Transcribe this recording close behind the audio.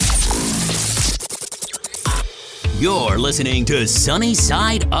You're listening to Sunny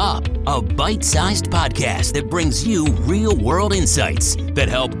Side Up, a bite-sized podcast that brings you real-world insights that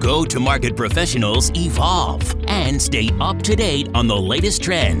help go-to-market professionals evolve and stay up-to-date on the latest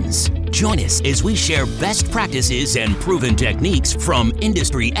trends. Join us as we share best practices and proven techniques from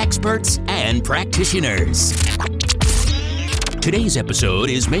industry experts and practitioners. Today's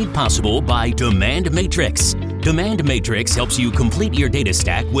episode is made possible by Demand Matrix. Demand Matrix helps you complete your data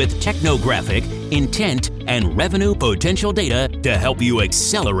stack with technographic, intent, and revenue potential data to help you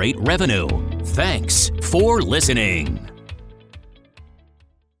accelerate revenue. Thanks for listening.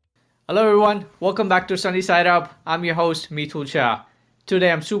 Hello everyone, welcome back to Sunny Side Up. I'm your host, Mitul Shah.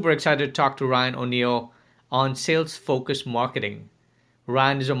 Today I'm super excited to talk to Ryan O'Neill on sales-focused marketing.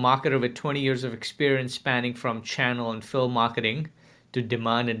 Ryan is a marketer with 20 years of experience spanning from channel and field marketing to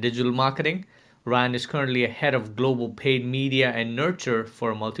demand and digital marketing. Ryan is currently a head of global paid media and nurture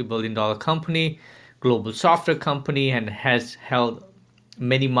for a multi-billion-dollar company, global software company, and has held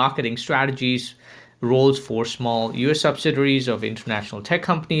many marketing strategies roles for small U.S. subsidiaries of international tech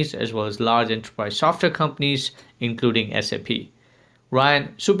companies, as well as large enterprise software companies, including SAP.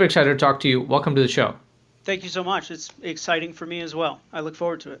 Ryan, super excited to talk to you. Welcome to the show. Thank you so much. It's exciting for me as well. I look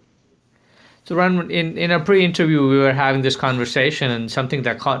forward to it. So, Ryan, in a pre-interview, we were having this conversation, and something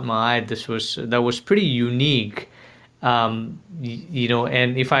that caught my eye. That was pretty unique, and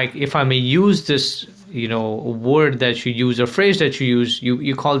if I may use this, word that you use, or phrase that you use,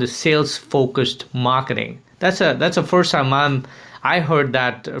 you call this sales-focused marketing. That's the first time I heard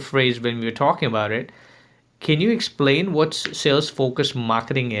that phrase when we were talking about it. Can you explain what sales-focused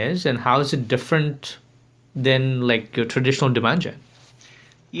marketing is, and how is it different than like your traditional demand gen?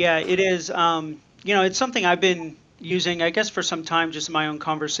 Yeah, it is. It's something I've been using, I guess, for some time, just in my own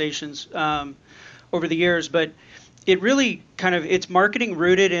conversations over the years. But it really it's marketing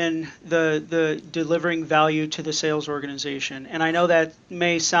rooted in the delivering value to the sales organization. And I know that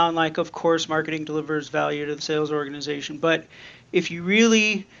may sound like, of course, marketing delivers value to the sales organization. But if you're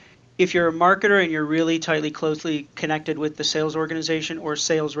a marketer and you're really closely connected with the sales organization or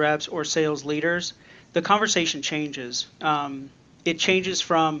sales reps or sales leaders, the conversation changes. It changes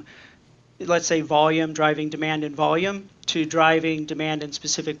from, let's say, volume, driving demand in volume, to driving demand in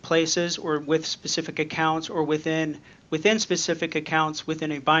specific places or with specific accounts or within specific accounts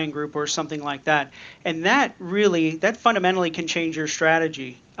within a buying group or something like that. And that fundamentally can change your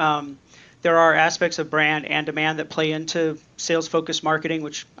strategy. There are aspects of brand and demand that play into sales-focused marketing,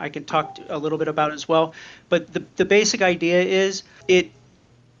 which I can talk a little bit about as well. But the basic idea is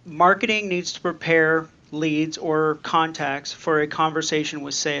marketing needs to prepare leads or contacts for a conversation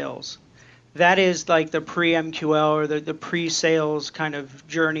with sales. That is like the pre-MQL or the pre-sales kind of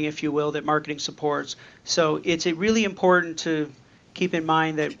journey, if you will, that marketing supports. So it's really important to keep in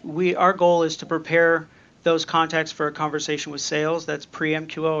mind that our goal is to prepare those contacts for a conversation with sales. That's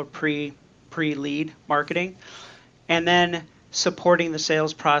pre-MQL or pre-lead marketing. And then supporting the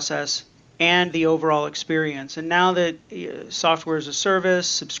sales process and the overall experience. And now that software as a service,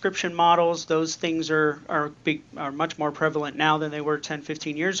 subscription models, those things are much more prevalent now than they were 10,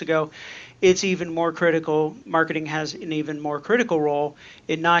 15 years ago. It's even more critical. Marketing has an even more critical role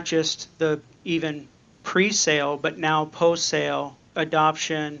in not just the even pre-sale, but now post-sale,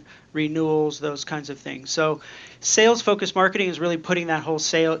 adoption, renewals, those kinds of things. So sales-focused marketing is really putting that whole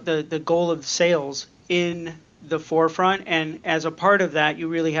the goal of sales in the forefront, and as a part of that, you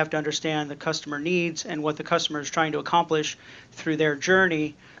really have to understand the customer needs and what the customer is trying to accomplish through their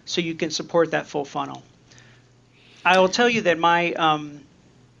journey, so you can support that full funnel. I will tell you that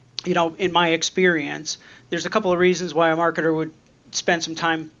in my experience, there's a couple of reasons why a marketer would spend some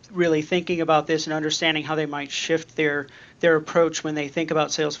time really thinking about this and understanding how they might shift their approach when they think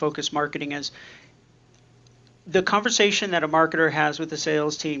about sales-focused marketing. As the conversation that a marketer has with the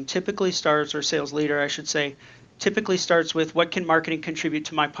sales team typically starts, or sales leader, I should say, typically starts with, what can marketing contribute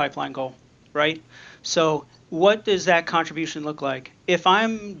to my pipeline goal, right? So what does that contribution look like? If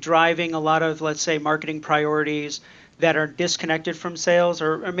I'm driving a lot of, let's say, marketing priorities that are disconnected from sales,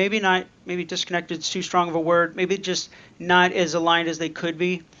 or maybe disconnected is too strong of a word, maybe just not as aligned as they could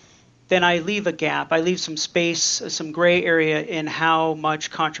be, then I leave a gap. I leave some space, some gray area in how much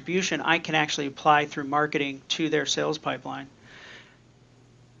contribution I can actually apply through marketing to their sales pipeline.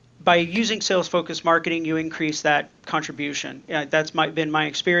 By using sales-focused marketing, you increase that contribution. That's been my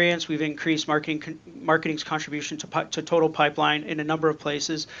experience. We've increased marketing's contribution to total pipeline in a number of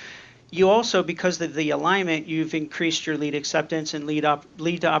places. You also, because of the alignment, you've increased your lead acceptance and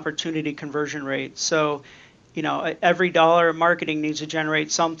lead to opportunity conversion rate. So, every dollar of marketing needs to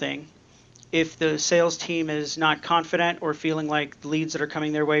generate something. if the sales team is not confident or feeling like the leads that are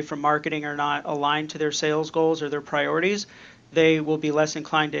coming their way from marketing are not aligned to their sales goals or their priorities, they will be less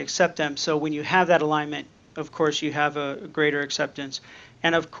inclined to accept them. So when you have that alignment, of course, you have a greater acceptance.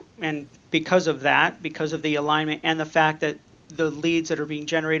 And because of that, because of the alignment and the fact that the leads that are being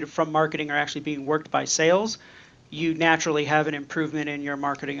generated from marketing are actually being worked by sales, you naturally have an improvement in your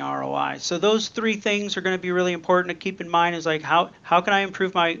marketing ROI. So those three things are going to be really important to keep in mind, is like how can I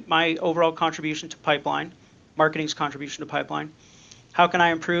improve my overall contribution to pipeline, marketing's contribution to pipeline? How can I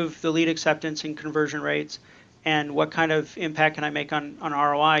improve the lead acceptance and conversion rates? And what kind of impact can I make on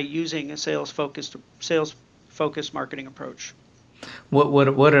ROI using a sales focused marketing approach?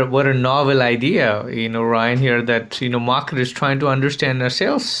 What a novel idea, Ryan, here, that marketers trying to understand their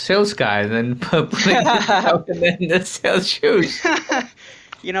sales guys and putting out in the sales shoes.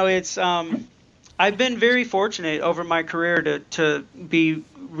 It's I've been very fortunate over my career to be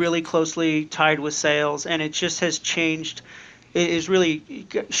really closely tied with sales, and it just has changed. It has really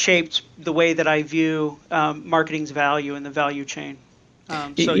shaped the way that I view marketing's value in the value chain.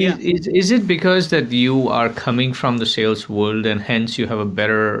 Is it because that you are coming from the sales world and hence you have a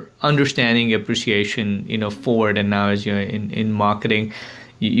better understanding, appreciation, for it, and now as you're in marketing,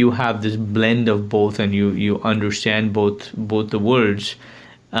 you have this blend of both and you understand both the worlds?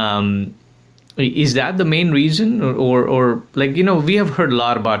 Is that the main reason, or we have heard a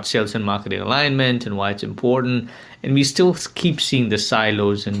lot about sales and marketing alignment and why it's important, and we still keep seeing the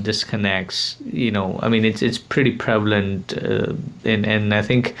silos and disconnects. It's pretty prevalent, and I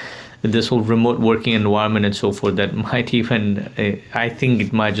think this whole remote working environment and so forth, that might even, I think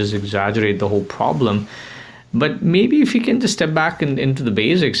it might just exaggerate the whole problem. But maybe if you can just step back into the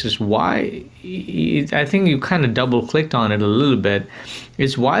basics, is why, I think you kind of double clicked on it a little bit,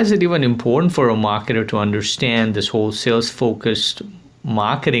 is why is it even important for a marketer to understand this whole sales focused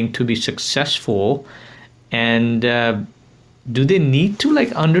marketing to be successful? And do they need to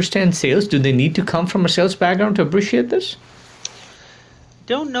understand sales? Do they need to come from a sales background to appreciate this?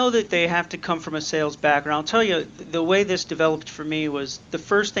 Don't know that they have to come from a sales background. I'll tell you, the way this developed for me was the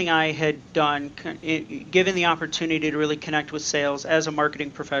first thing I had done, given the opportunity to really connect with sales as a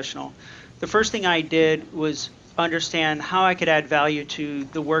marketing professional. The first thing I did was understand how I could add value to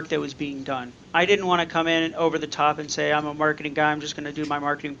the work that was being done. I didn't want to come in over the top and say, I'm a marketing guy, I'm just going to do my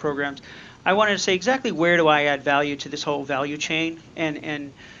marketing programs. I wanted to say exactly where do I add value to this whole value chain,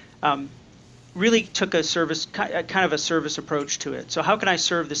 and really took a kind of a service approach to it. So how can I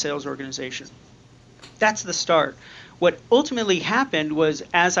serve the sales organization? That's the start. What ultimately happened was,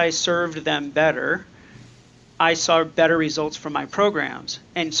 as I served them better, I saw better results from my programs.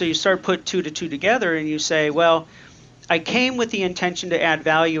 And so you start put two to two together and you say, well, I came with the intention to add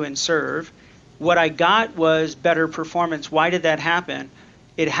value and serve. What I got was better performance. Why did that happen?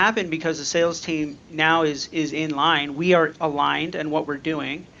 It happened because the sales team now is in line. We are aligned in what we're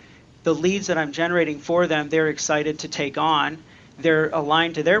doing. The leads that I'm generating for them, they're excited to take on. They're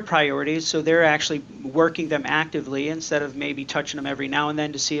aligned to their priorities, so they're actually working them actively instead of maybe touching them every now and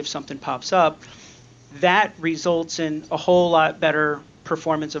then to see if something pops up. That results in a whole lot better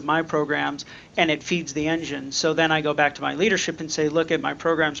performance of my programs, and it feeds the engine. So then I go back to my leadership and say, look, my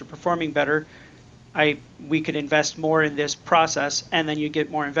programs are performing better. We could invest more in this process, and then you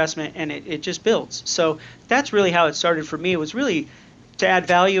get more investment, and it just builds. So that's really how it started for me. It was really to add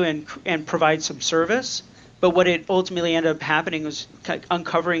value and provide some service. But what it ultimately ended up happening was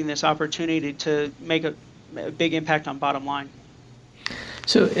uncovering this opportunity to make a big impact on bottom line.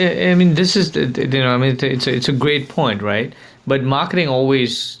 So, this is, it's a great point, right? But marketing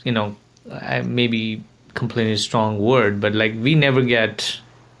always, maybe complain is a strong word, but we never get,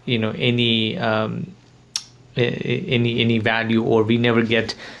 any value, or we never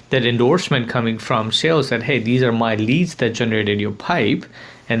get that endorsement coming from sales that, hey, these are my leads that generated your pipe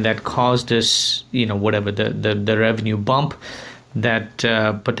and that caused us, whatever the revenue bump, that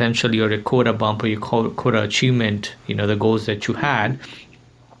potentially, or a quota bump, or your quota achievement, the goals that you had.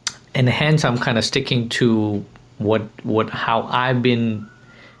 And hence I'm kind of sticking to how I've been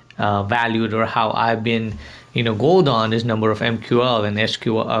valued, or how I've been goaled on, is number of MQL and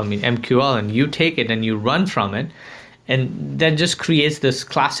MQL, and you take it and you run from it, and that just creates this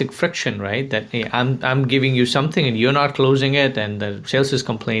classic friction, right? That, hey, I'm giving you something and you're not closing it, and the sales is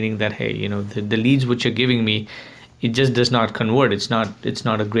complaining that, hey, the leads which you're giving me, it just does not convert. It's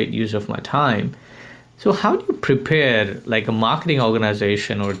not a great use of my time. So how do you prepare a marketing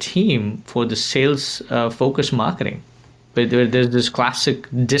organization or team for the sales focused marketing? But there's this classic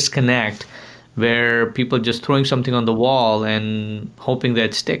disconnect where people just throwing something on the wall and hoping that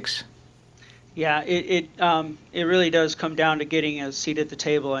it sticks. Yeah, it really does come down to getting a seat at the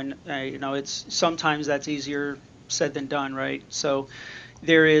table, and it's sometimes that's easier said than done, right? So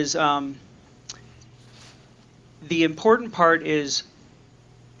there is the important part is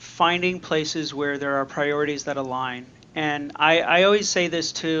finding places where there are priorities that align. And I always say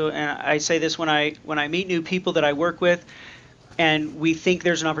this too, and I say this when I meet new people that I work with, and we think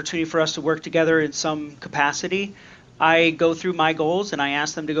there's an opportunity for us to work together in some capacity. I go through my goals and I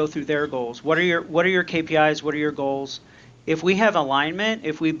ask them to go through their goals. What are your KPIs? What are your goals? If we have alignment,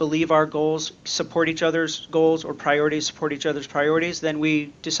 if we believe our goals support each other's goals or priorities support each other's priorities, then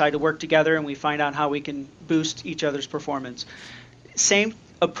we decide to work together and we find out how we can boost each other's performance. Same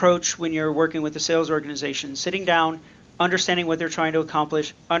approach when you're working with the sales organization, sitting down, understanding what they're trying to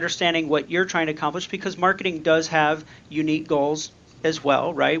accomplish, understanding what you're trying to accomplish, because marketing does have unique goals as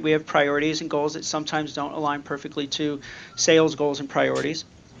well, right? We have priorities and goals that sometimes don't align perfectly to sales goals and priorities.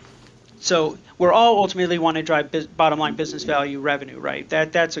 So we're all ultimately want to drive bottom line business value, revenue, right?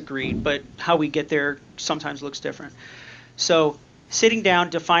 That's agreed, but how we get there sometimes looks different. So sitting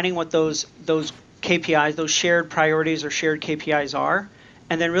down, defining what those KPIs, those shared priorities or shared KPIs are,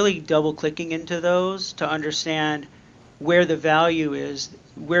 and then really double clicking into those to understand where the value is,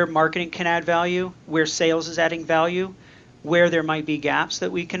 where marketing can add value, where sales is adding value, where there might be gaps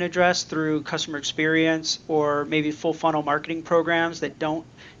that we can address through customer experience or maybe full funnel marketing programs that don't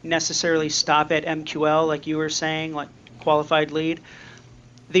necessarily stop at MQL, like you were saying, like qualified lead.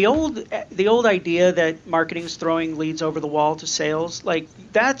 The old idea that marketing is throwing leads over the wall to sales, like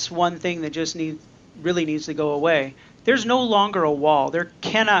that's one thing that just really needs to go away. There's no longer a wall. There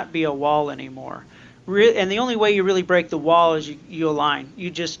cannot be a wall anymore. And the only way you really break the wall is you align.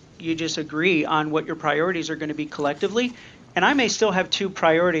 You just agree on what your priorities are going to be collectively. And I may still have two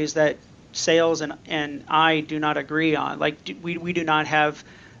priorities that sales and I do not agree on. Like we do not have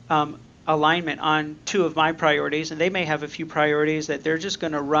alignment on two of my priorities, and they may have a few priorities that they're just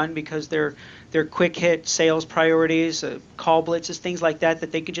going to run because they're quick hit sales priorities, call blitzes, things like that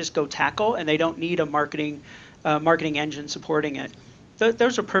they could just go tackle, and they don't need a marketing engine supporting it.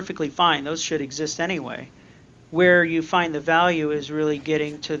 Those are perfectly fine. Those should exist anyway. Where you find the value is really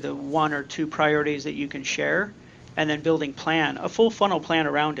getting to the one or two priorities that you can share, and then building a full funnel plan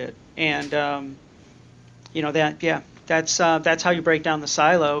around it. And that's how you break down the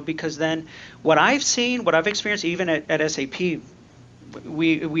silo. Because then what I've experienced even at SAP,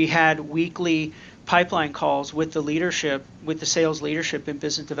 we had weekly pipeline calls with the leadership, with the sales leadership and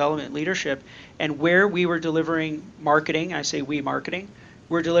business development leadership, and where we were delivering marketing, I say we marketing,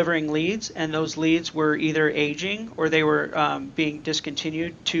 we're delivering leads, and those leads were either aging or they were being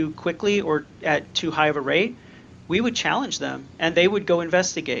discontinued too quickly or at too high of a rate. We would challenge them, and they would go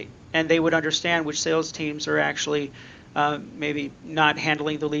investigate, and they would understand which sales teams are actually maybe not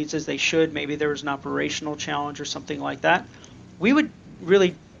handling the leads as they should. Maybe there was an operational challenge or something like that. We would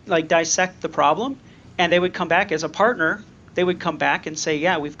really dissect the problem, and they would come back as a partner. They would come back and say,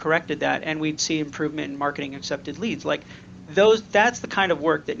 yeah, we've corrected that, and we'd see improvement in marketing accepted leads. Like that's the kind of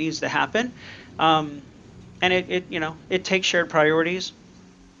work that needs to happen. And it takes shared priorities,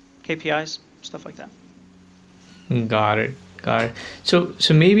 KPIs, stuff like that. Got it. So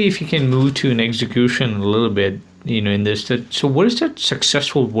maybe if you can move to an execution a little bit, in this. So what does that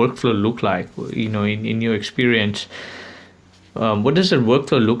successful workflow look like? In your experience, what does that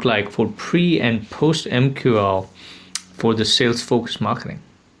workflow look like for pre and post MQL for the sales focused marketing?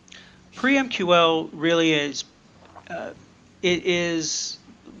 Pre MQL really is it is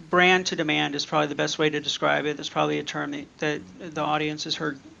brand to demand is probably the best way to describe it. That's probably a term that the audience has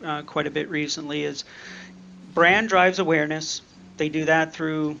heard quite a bit recently. Is brand drives awareness. They do that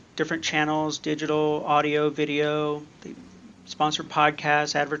through different channels, digital, audio, video, sponsored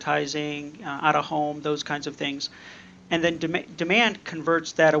podcasts, advertising, out of home, those kinds of things. And then demand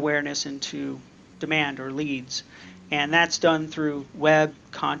converts that awareness into demand or leads. And that's done through web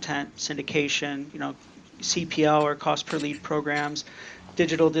content syndication, CPL or cost per lead programs,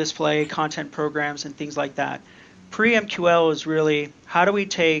 digital display, content programs, and things like that. Pre-MQL is really how do we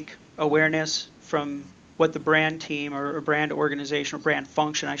take awareness from what the brand team or brand organization or brand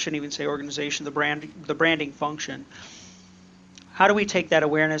function, I shouldn't even say organization, the branding function. How do we take that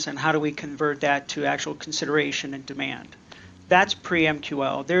awareness and how do we convert that to actual consideration and demand? That's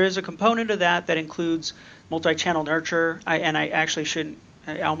pre-MQL. There is a component of that includes multi-channel nurture.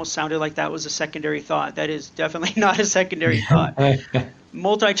 I almost sounded like that was a secondary thought. That is definitely not a secondary thought.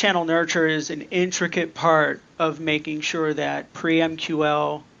 Multi-channel nurture is an intricate part of making sure that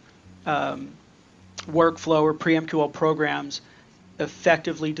pre-MQL workflow or pre-MQL programs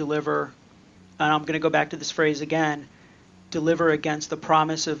effectively deliver, and I'm going to go back to this phrase again, deliver against the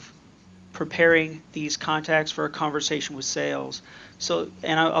promise of preparing these contacts for a conversation with sales. So,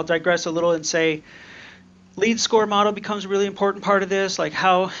 and I'll digress a little and say, lead score model becomes a really important part of this, like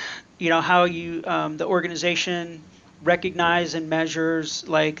how you the organization recognize and measures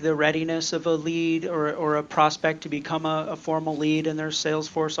like the readiness of a lead or a prospect to become a formal lead in their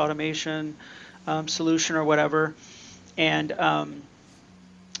Salesforce automation solution or whatever. And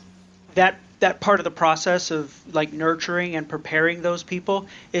that part of the process of like nurturing and preparing those people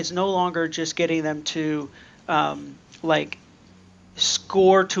is no longer just getting them to like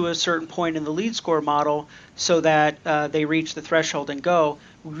score to a certain point in the lead score model so that they reach the threshold and go.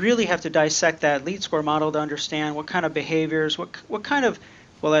 We really have to dissect that lead score model to understand what kind of behaviors, what kind of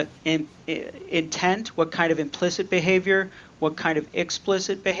intent, what kind of implicit behavior, what kind of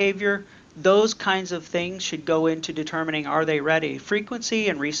explicit behavior. Those kinds of things should go into determining, are they ready. Frequency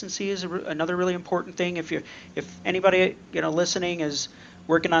and recency is another really important thing. If anybody listening is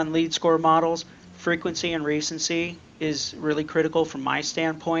working on lead score models, frequency and recency is really critical from my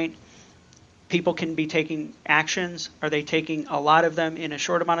standpoint. People can be taking actions. Are they taking a lot of them in a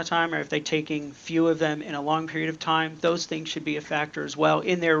short amount of time, or are they taking few of them in a long period of time? Those things should be a factor as well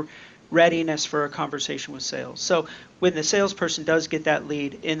in their readiness for a conversation with sales. So when the salesperson does get that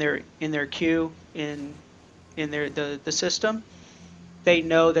lead in their queue, in the system, they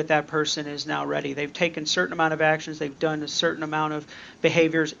know that person is now ready. They've taken a certain amount of actions, they've done a certain amount of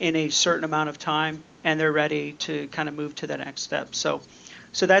behaviors in a certain amount of time, and they're ready to kind of move to the next step. So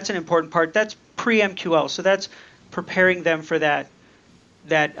that's an important part. That's pre-MQL. So that's preparing them for that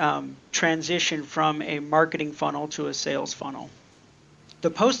transition from a marketing funnel to a sales funnel. The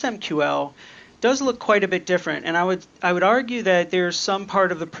post-MQL does look quite a bit different, and I would argue that there's some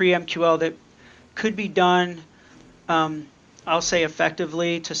part of the pre-MQL that could be done, I'll say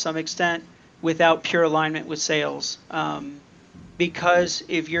effectively to some extent, without pure alignment with sales. Because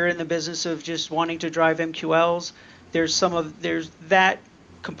if you're in the business of just wanting to drive MQLs, there's that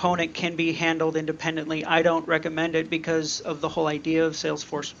component can be handled independently. I don't recommend it because of the whole idea of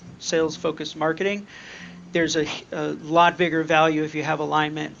Salesforce sales-focused marketing. There's a lot bigger value if you have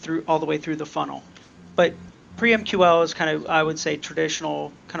alignment all the way through the funnel. But pre-MQL is kind of, I would say,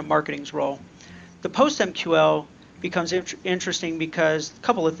 traditional kind of marketing's role. The post-MQL becomes interesting because a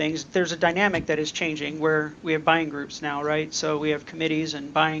couple of things. There's a dynamic that is changing where we have buying groups now, right? So we have committees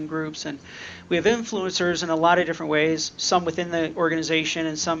and buying groups, and we have influencers in a lot of different ways, some within the organization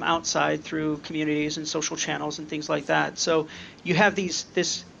and some outside through communities and social channels and things like that. So you have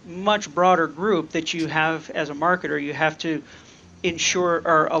this much broader group that you have as a marketer. You have to ensure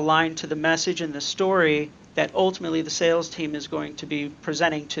are aligned to the message and the story that ultimately the sales team is going to be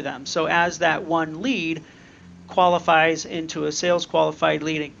presenting to them. So as that one lead qualifies into a sales qualified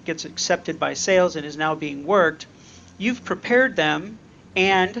lead and gets accepted by sales and is now being worked, you've prepared them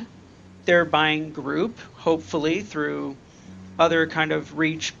and their buying group, hopefully through other kind of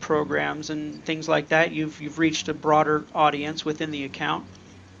reach programs and things like that. You've reached a broader audience within the account,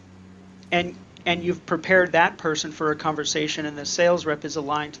 and you've prepared that person for a conversation, and the sales rep is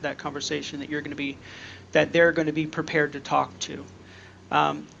aligned to that conversation that they're going to be prepared to talk to.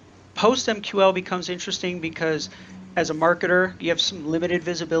 Post-MQL becomes interesting because as a marketer, you have some limited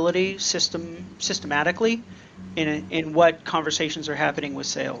visibility systematically in what conversations are happening with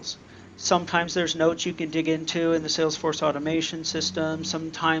sales. Sometimes there's notes you can dig into in the Salesforce automation system.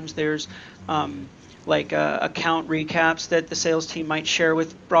 Sometimes there's account recaps that the sales team might share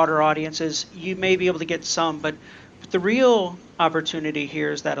with broader audiences. You may be able to get some, but the real opportunity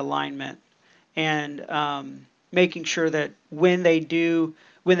here is that alignment and making sure that when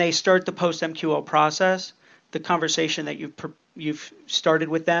they start the post-MQL process, the conversation that you've started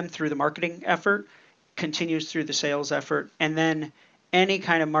with them through the marketing effort continues through the sales effort, and then any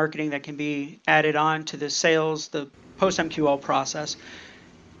kind of marketing that can be added on to the post-MQL process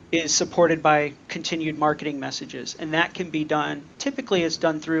is supported by continued marketing messages. And that can be done, typically it's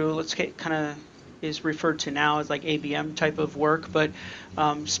done through, is referred to now as like ABM type of work, but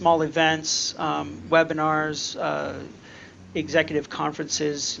small events, webinars, executive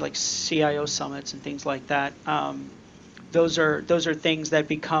conferences like CIO summits and things like that. Those are things that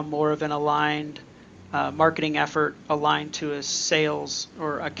become more of an aligned marketing effort, aligned to a sales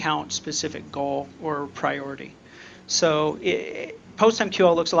or account specific goal or priority. So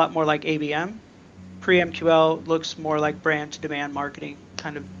post-MQL looks a lot more like ABM. Pre-MQL looks more like brand to demand marketing,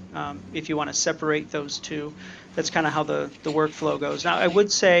 kind of, if you want to separate those two. That's kind of how the workflow goes. Now, I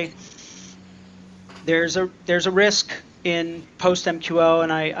would say there's a risk in post-MQL,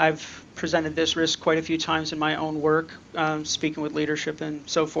 and I've presented this risk quite a few times in my own work, speaking with leadership and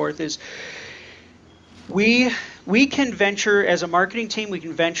so forth, is We can venture as a marketing team. We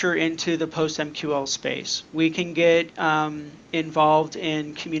can venture into the post MQL space. We can get involved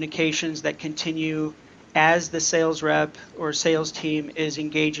in communications that continue as the sales rep or sales team is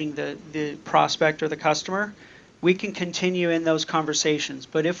engaging the prospect or the customer. We can continue in those conversations.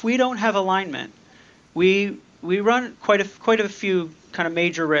 But if we don't have alignment, we run quite a few kind of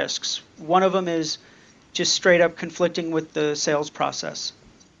major risks. One of them is just straight up conflicting with the sales process.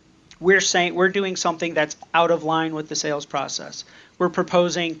 We're doing something that's out of line with the sales process. We're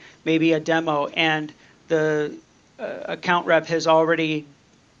proposing maybe a demo, and the account rep has already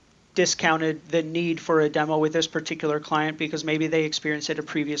discounted the need for a demo with this particular client because maybe they experienced it at a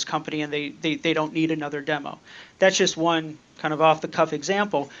previous company and they don't need another demo. That's just one kind of off the cuff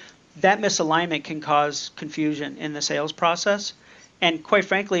example. That misalignment can cause confusion in the sales process. And quite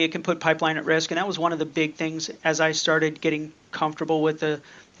frankly, it can put pipeline at risk. And that was one of the big things as I started getting comfortable with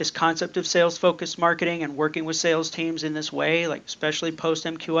this concept of sales-focused marketing and working with sales teams in this way, like especially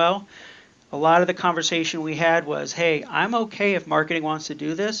post-MQL. A lot of the conversation we had was, hey, I'm okay if marketing wants to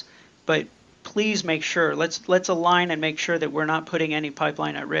do this, but please make sure, let's align and make sure that we're not putting any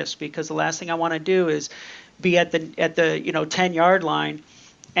pipeline at risk, because the last thing I want to do is be at the 10-yard line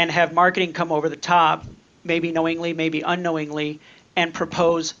and have marketing come over the top, maybe knowingly, maybe unknowingly, and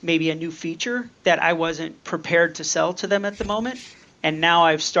propose maybe a new feature that I wasn't prepared to sell to them at the moment. And now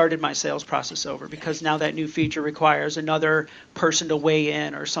I've started my sales process over because now that new feature requires another person to weigh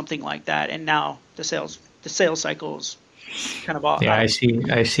in or something like that. And now the sales cycle is kind of off. Yeah, I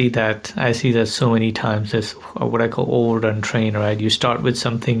see that so many times. As what I call overdone train, right? You start with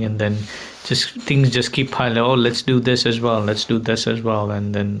something and then things just keep piling. Oh, let's do this as well. Let's do this as well.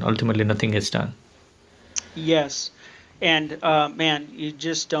 And then ultimately nothing gets done. Yes. And man, you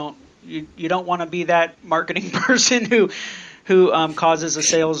just don't want to be that marketing person who causes a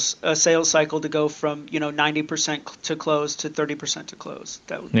sales cycle to go from 90% to close to 30% to close.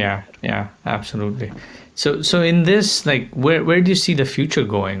 That would yeah, absolutely. So in this, like, where do you see the future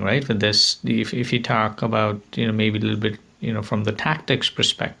going, right? With this, if you talk about maybe a little bit from the tactics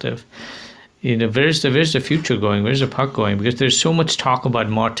perspective, where's the future going? Where's the puck going? Because there's so much talk about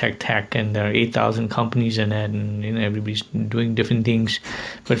MarTech, and there are 8,000 companies in it, and everybody's doing different things.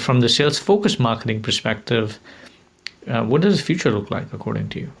 But from the sales focused marketing perspective, what does the future look like according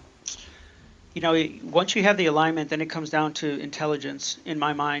to you? Once you have the alignment, then it comes down to intelligence in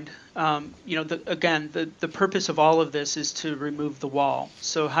my mind. The purpose of all of this is to remove the wall.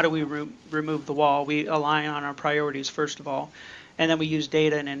 So how do we remove the wall? We align on our priorities, first of all. And then we use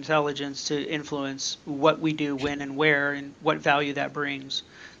data and intelligence to influence what we do, when and where, and what value that brings.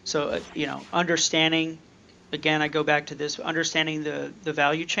 So, understanding, again, I go back to this, understanding the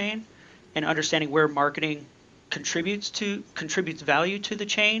value chain and understanding where marketing contributes value to the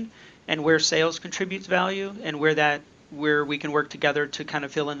chain, and where sales contributes value, and where we can work together to kind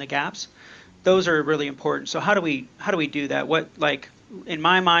of fill in the gaps. Those are really important. So how do we do that? In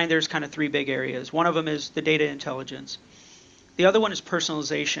my mind, there's kind of three big areas. One of them is the data intelligence. The other one is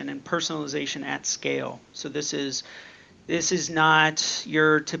personalization, and personalization at scale. So this is not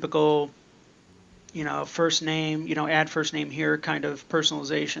your typical, first name, add first name here kind of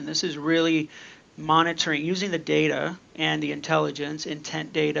personalization. This is really monitoring, using the data and the intelligence,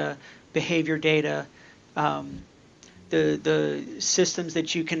 intent data, behavior data, the systems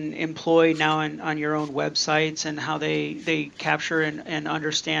that you can employ now on your own websites, and how they capture and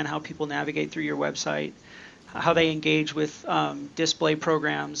understand how people navigate through your website, how they engage with display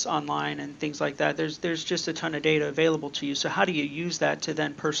programs online and things like that. There's just a ton of data available to you. So how do you use that to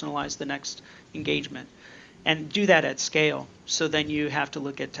then personalize the next engagement and do that at scale? So then you have to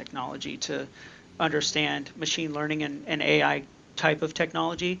look at technology to understand machine learning and AI type of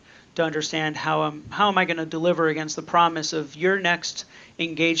technology to understand how am I going to deliver against the promise of your next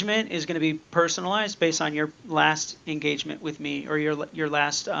engagement is going to be personalized based on your last engagement with me, or your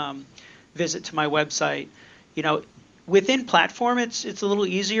last visit to my website. Within platform, it's a little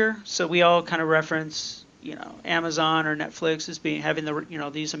easier. So we all kind of reference, Amazon or Netflix as having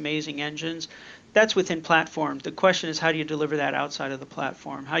these amazing engines. That's within platform. The question is, how do you deliver that outside of the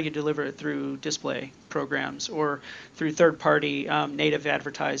platform? How do you deliver it through display programs or through third-party native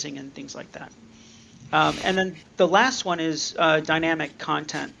advertising and things like that? And then the last one is dynamic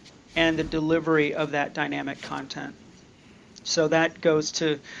content and the delivery of that dynamic content. So that goes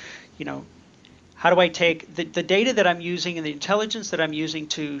to, how do I take the data that I'm using and the intelligence that I'm using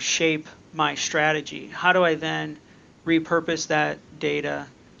to shape my strategy? How do I then repurpose that data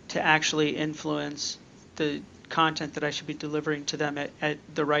to actually influence the content that I should be delivering to them at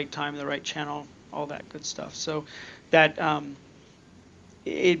the right time, the right channel, all that good stuff? So that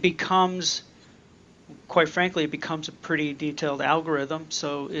it becomes quite frankly, it becomes a pretty detailed algorithm.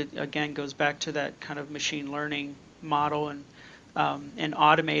 So it again goes back to that kind of machine learning model and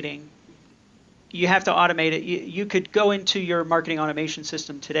automating. You have to automate it. You could go into your marketing automation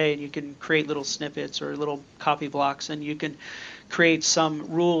system today and you can create little snippets or little copy blocks, and you can create some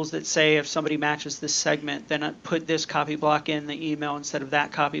rules that say if somebody matches this segment, then put this copy block in the email instead of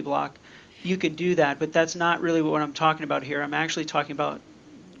that copy block. You could do that, but that's not really what I'm talking about here. I'm actually talking about,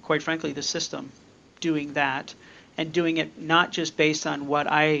 quite frankly, the system doing that, and doing it not just based on what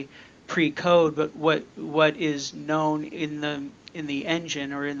I pre-code, but what is known in the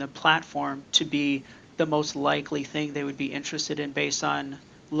engine or in the platform to be the most likely thing they would be interested in based on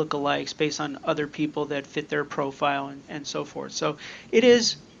lookalikes, based on other people that fit their profile and so forth. So it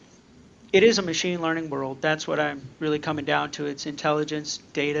is a machine learning world. That's what I'm really coming down to. It's intelligence,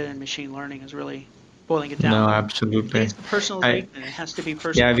 data, and machine learning is really boiling it down. No, absolutely. It's personalization. It has to be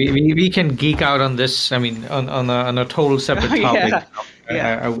personal. Yeah, we can geek out on this. I mean, on a total separate topic.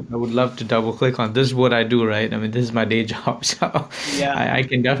 Yeah. I would love to double click on this. Is what I do, right? I mean, this is my day job, so Yeah. I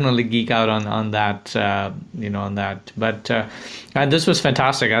can definitely geek out on that. On that. But and this was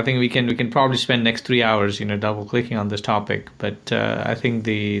fantastic. I think we can probably spend next 3 hours, double clicking on this topic. But I think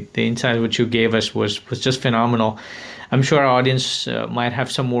the insight which you gave us was just phenomenal. I'm sure our audience might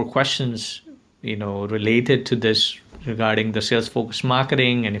have some more questions, related to this regarding the sales focused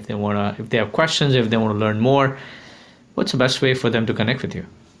marketing, and if they have questions, if they want to learn more, what's the best way for them to connect with you?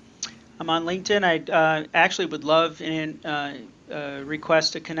 I'm on LinkedIn. I actually would love a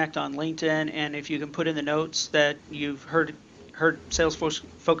request to connect on LinkedIn, and if you can put in the notes that you've heard sales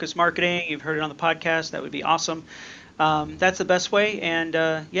focused marketing, you've heard it on the podcast, that would be awesome. That's the best way, and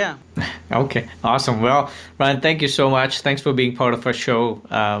yeah. Okay, awesome. Well, Ryan, thank you so much. Thanks for being part of our show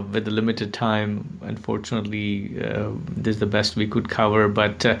with the limited time. Unfortunately, this is the best we could cover,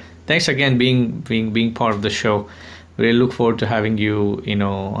 but thanks again being part of the show. Really look forward to having you,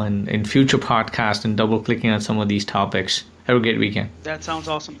 in future podcasts and double clicking on some of these topics. Have a great weekend. That sounds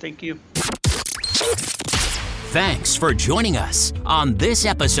awesome. Thank you. Thanks for joining us on this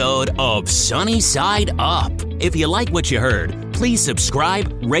episode of Sunny Side Up. If you like what you heard, please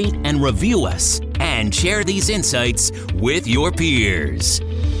subscribe, rate, and review us, and share these insights with your peers.